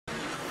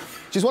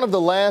She's one of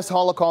the last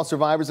Holocaust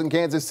survivors in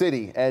Kansas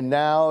City, and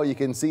now you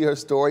can see her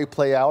story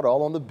play out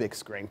all on the big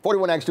screen.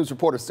 41 Action News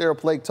reporter Sarah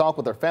Blake talked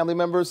with her family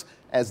members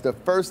as the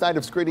first night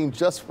of screening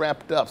just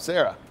wrapped up.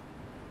 Sarah.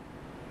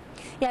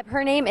 Yep,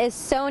 her name is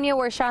Sonia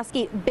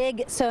Warshawski,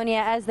 Big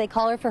Sonia, as they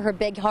call her for her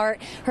big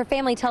heart. Her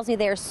family tells me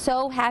they are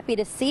so happy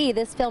to see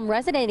this film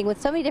resonating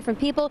with so many different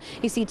people.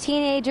 You see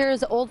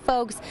teenagers, old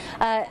folks,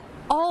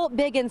 all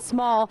big and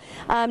small.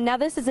 Now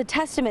this is a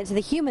testament to the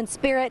human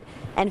spirit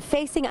and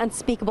facing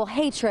unspeakable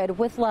hatred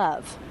with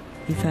love.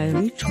 If I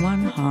reach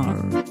one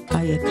heart,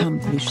 I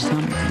accomplish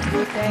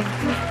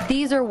something.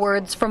 These are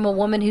words from a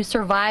woman who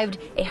survived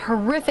a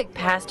horrific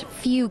past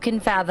few can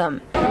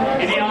fathom.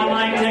 Any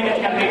online tickets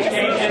can be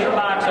exchanged in the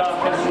box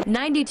office.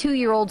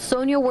 92-year-old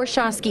Sonia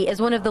Warshawski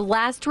is one of the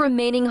last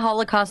remaining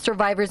Holocaust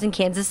survivors in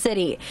Kansas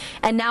City.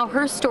 And now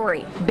her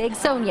story, Big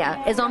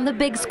Sonia, is on the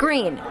big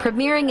screen,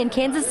 premiering in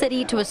Kansas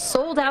City to a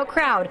sold-out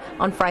crowd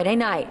on Friday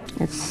night.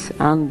 It's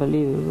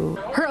unbelievable.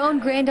 Her own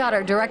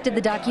granddaughter directed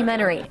the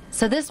documentary,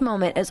 so this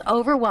moment is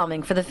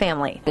overwhelming for the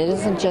family. It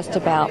isn't just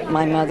about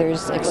my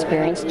mother's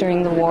experience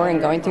during the war and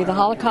going through the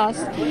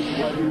Holocaust.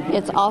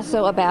 It's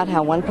also about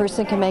how one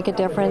person can make a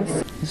difference.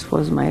 This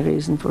was my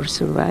reason for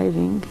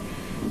surviving,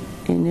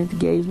 and it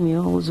gave me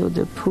also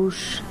the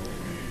push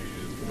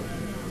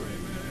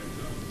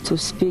to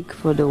speak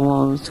for the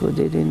ones who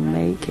didn't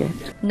make it.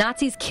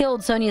 Nazis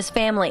killed Sonia's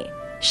family.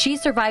 She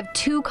survived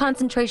 2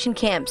 concentration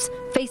camps,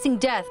 facing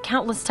death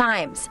countless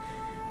times.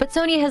 But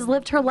Sonia has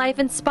lived her life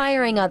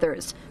inspiring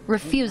others,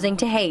 refusing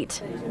to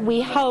hate. We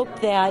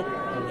hope that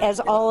as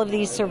all of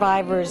these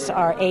survivors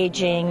are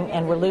aging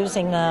and we're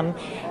losing them,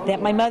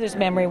 that my mother's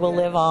memory will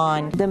live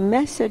on. The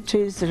message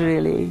is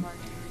really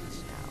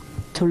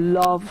to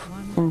love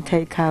and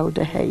take out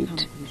the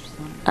hate.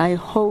 I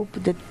hope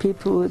that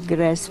people will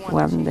grasp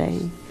one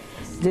day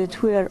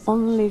that we are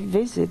only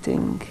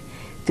visiting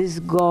this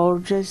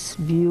gorgeous,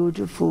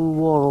 beautiful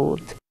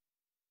world.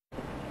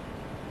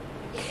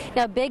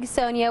 Now, Big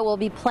Sonia will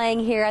be playing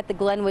here at the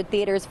Glenwood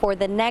Theaters for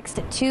the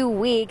next 2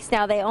 weeks.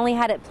 Now, they only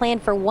had it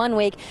planned for 1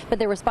 week, but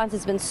the response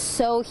has been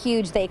so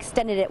huge they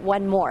extended it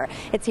 1 more.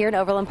 It's here in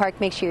Overland Park.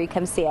 Make sure you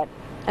come see it.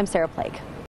 I'm Sarah Blake.